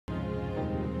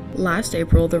Last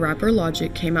April, the rapper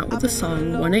Logic came out with the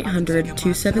song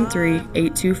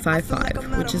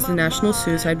 1-800-273-8255, which is the National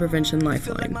Suicide Prevention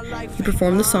Lifeline. He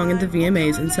performed the song at the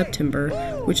VMAs in September,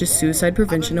 which is Suicide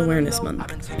Prevention Awareness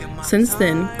Month. Since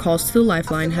then, calls to the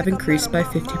Lifeline have increased by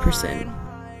 50%.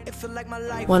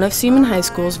 One of Seaman High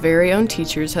School's very own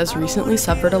teachers has recently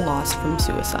suffered a loss from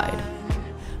suicide.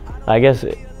 I guess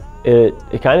it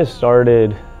kind of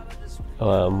started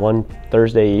one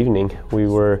Thursday evening. We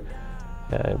were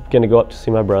going to go up to see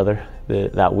my brother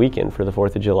that weekend for the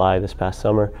 4th of July this past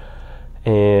summer,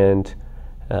 and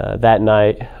that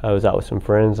night I was out with some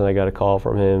friends and I got a call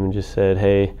from him and just said,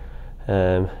 hey,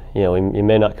 you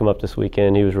may not come up this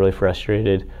weekend. He was really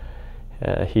frustrated.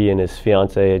 He and his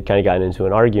fiance had kind of gotten into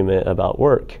an argument about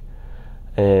work,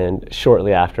 and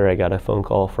shortly after I got a phone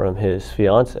call from his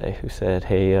fiance who said,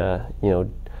 hey, I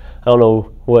don't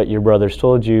know what your brother's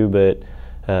told you, but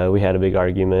we had a big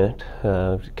argument,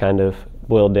 kind of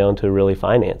boiled down to really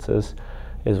finances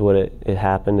is what it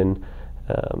happened. And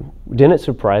didn't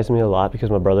surprise me a lot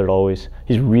because my brother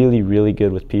he's really, really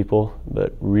good with people,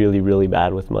 but really, really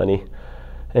bad with money.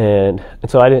 And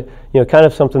so I didn't, kind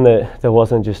of something that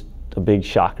wasn't just a big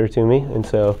shocker to me. And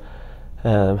so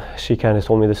she kind of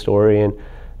told me the story, and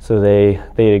so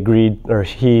they agreed, or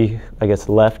he, I guess,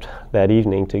 left that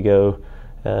evening to go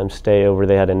stay over.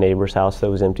 They had a neighbor's house that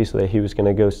was empty, so that he was going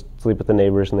to go sleep with the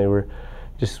neighbors, and they were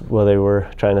they were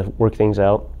trying to work things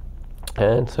out.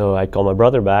 And so I called my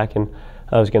brother back, and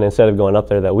I was going to, instead of going up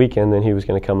there that weekend, then he was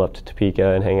going to come up to Topeka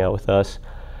and hang out with us.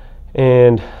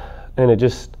 And it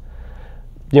just,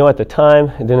 at the time,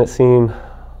 it didn't seem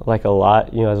like a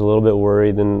lot. I was a little bit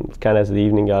worried. Then kind of as the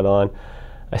evening got on,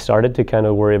 I started to kind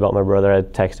of worry about my brother.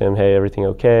 I'd text him, hey, everything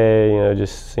okay?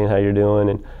 Just seeing how you're doing.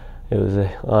 And it was,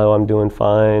 oh, I'm doing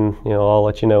fine. I'll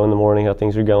let you know in the morning how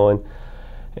things are going.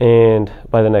 And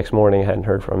by the next morning, I hadn't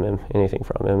heard anything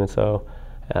from him. And so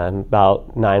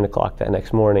about 9 o'clock that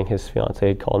next morning, his fiance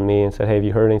had called me and said, hey, have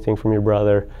you heard anything from your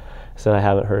brother? I said, I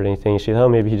haven't heard anything. She said, oh,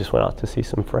 maybe he just went out to see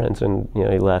some friends, and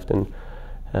he left and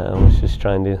was just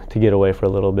trying to get away for a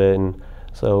little bit. And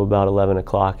so about 11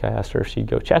 o'clock, I asked her if she'd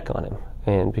go check on him,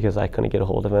 and because I couldn't get a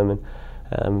hold of him,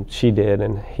 and she did,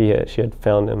 and she had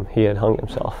found him. He had hung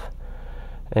himself.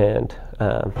 And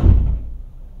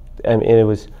it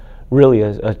was really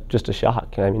just a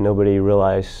shock. Nobody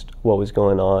realized what was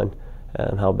going on,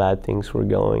 how bad things were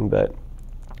going, but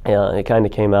it kind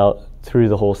of came out through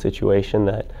the whole situation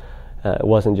that it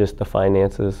wasn't just the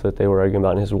finances that they were arguing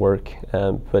about in his work,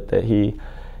 but that he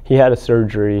had a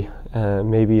surgery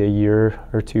maybe a year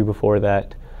or two before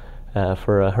that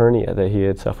for a hernia that he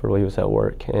had suffered while he was at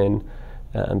work, and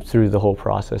through the whole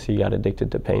process he got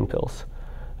addicted to pain pills,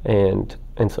 and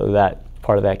so that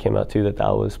part of that came out too, that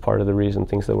was part of the reason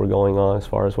things that were going on as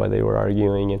far as why they were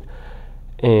arguing,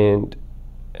 and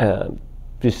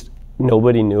just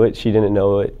nobody knew it. She didn't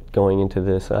know it going into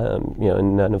this, and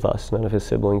none of his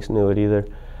siblings knew it either,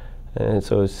 and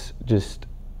so it's just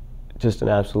an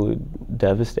absolute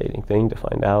devastating thing to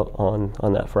find out on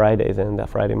that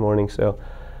Friday morning. So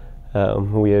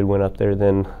we had went up there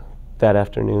then that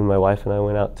afternoon. My wife and I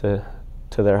went out to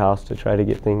their house to try to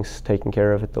get things taken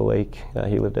care of at the lake.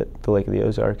 He lived at the Lake of the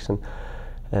Ozarks,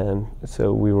 and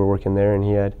so we were working there, and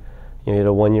he had a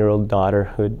 1-year-old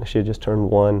daughter she had just turned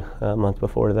 1 a month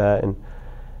before that, and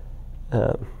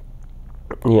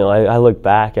I look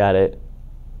back at it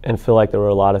and feel like there were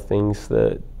a lot of things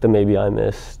that maybe I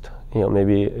missed.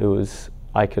 Maybe it was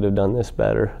I could have done this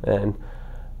better, and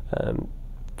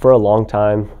for a long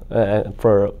time,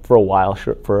 for a while,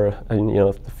 for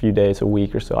a few days, a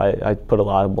week or so, I put a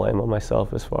lot of blame on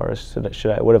myself as far as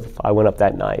what if I went up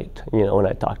that night, when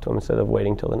I talked to him instead of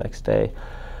waiting till the next day.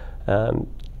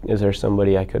 Is there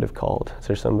somebody I could have called? Is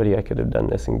there somebody I could have done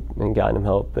this and gotten him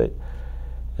help? But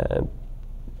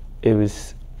it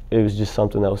was just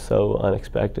something that was so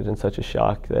unexpected and such a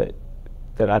shock that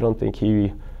I don't think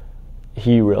he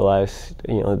realized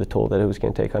the toll that it was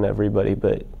going to take on everybody.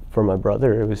 But for my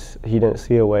brother, he didn't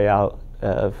see a way out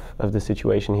of the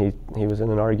situation. He was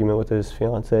in an argument with his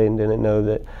fiance and didn't know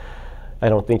that. I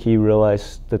don't think he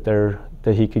realized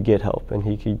that he could get help and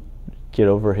he could get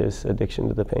over his addiction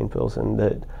to the pain pills, and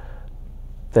that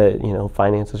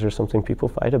finances are something people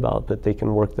fight about, but they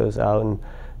can work those out. And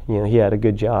he had a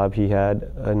good job, he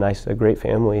had a great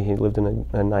family, he lived in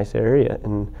a nice area,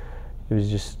 and it was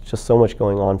just so much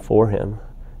going on for him,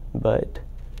 but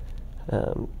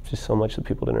just so much that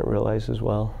people didn't realize as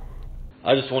well.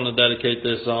 I just want to dedicate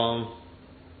this song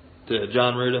to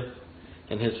John Ruda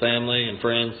and his family and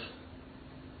friends,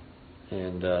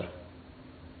 and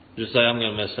just say I'm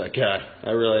going to miss that guy. I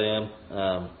really am.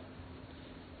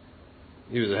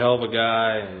 He was a hell of a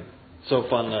guy, and so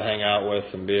fun to hang out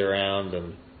with and be around.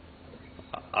 And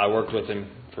I worked with him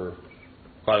for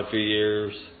quite a few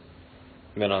years.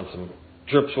 Been on some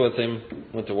trips with him.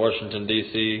 Went to Washington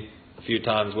D.C. a few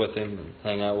times with him and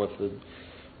hang out with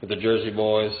the Jersey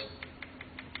boys.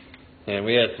 And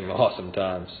we had some awesome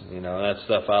times. That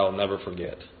stuff I'll never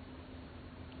forget.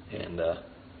 And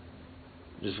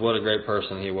just what a great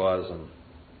person he was, and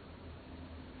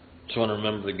just want to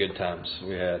remember the good times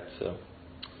we had. So,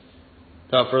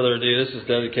 without further ado, this is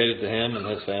dedicated to him and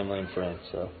his family and friends.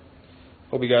 So,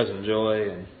 hope you guys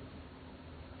enjoy, and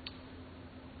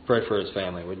pray for his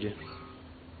family, would you?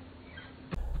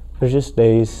 There's just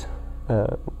days,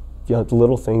 the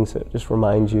little things that just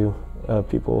remind you of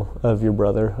people, of your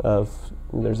brother.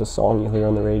 There's a song you hear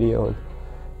on the radio,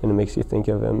 and it makes you think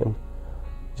of him, and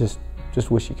just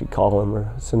wish you could call him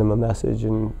or send him a message,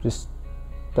 and just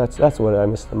that's what I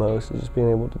miss the most, is just being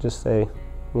able to just say,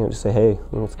 hey,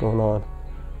 what's going on.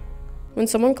 When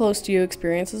someone close to you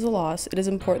experiences a loss, it is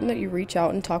important that you reach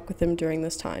out and talk with them during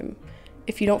this time.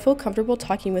 If you don't feel comfortable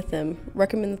talking with them,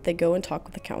 recommend that they go and talk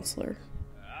with a counselor.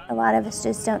 A lot of us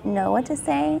just don't know what to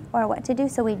say or what to do,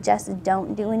 so we just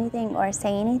don't do anything or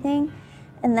say anything,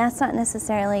 and that's not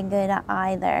necessarily good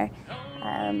either.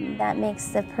 That makes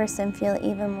the person feel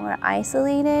even more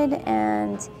isolated,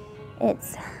 and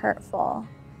it's hurtful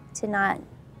to not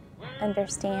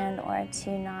understand or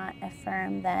to not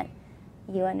affirm that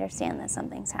you understand that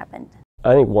something's happened.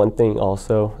 I think one thing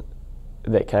also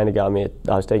that kind of got me,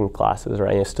 I was taking classes, or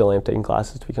I still am taking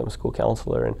classes to become a school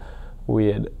counselor, and we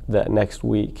had, that next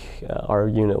week, our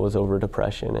unit was over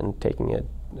depression and taking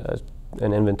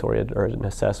an inventory or an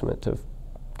assessment to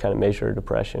kind of measure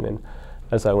depression. And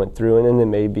as I went through, and it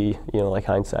may be, like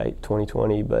hindsight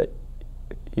 2020, but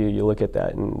you look at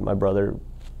that, and my brother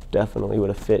definitely would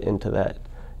have fit into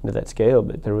that scale,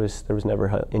 but there was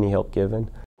never any help given.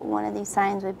 One of these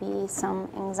signs would be some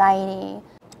anxiety.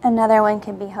 Another one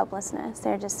could be hopelessness.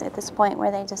 They're just at this point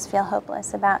where they just feel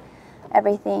hopeless about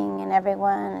everything and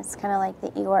everyone. It's kind of like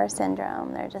the Eeyore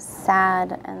syndrome. They're just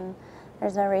sad, and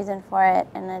there's no reason for it,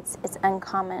 and it's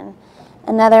uncommon.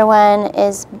 Another one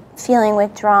is feeling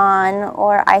withdrawn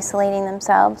or isolating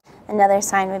themselves. Another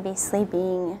sign would be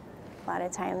sleeping. A lot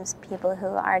of times people who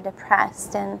are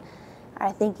depressed and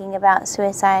are thinking about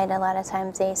suicide, a lot of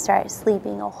times they start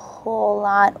sleeping a whole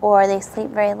lot, or they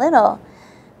sleep very little,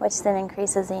 which then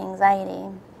increases the anxiety.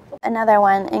 Another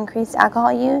one, increased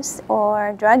alcohol use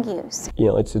or drug use.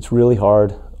 It's really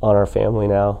hard on our family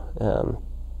now.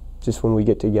 Just when we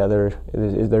get together,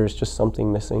 there's just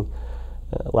something missing.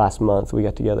 Last month we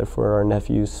got together for our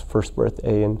nephew's first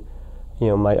birthday, and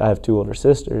I have two older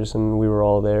sisters, and we were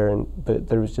all there, but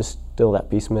there was just still that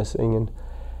piece missing.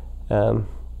 And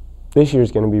this year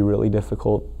is going to be really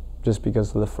difficult just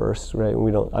because of the first, right?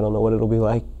 I don't know what it'll be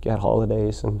like at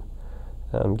holidays and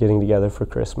getting together for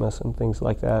Christmas and things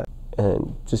like that.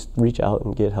 And just reach out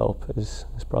and get help is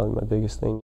probably my biggest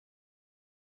thing.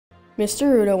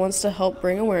 Mr. Ruda wants to help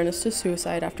bring awareness to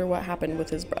suicide after what happened with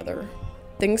his brother.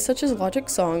 Things such as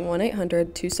Logic's song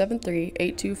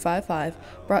 1-800-273-8255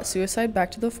 brought suicide back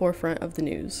to the forefront of the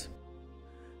news.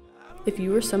 If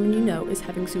you or someone you know is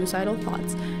having suicidal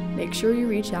thoughts, make sure you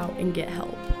reach out and get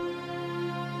help.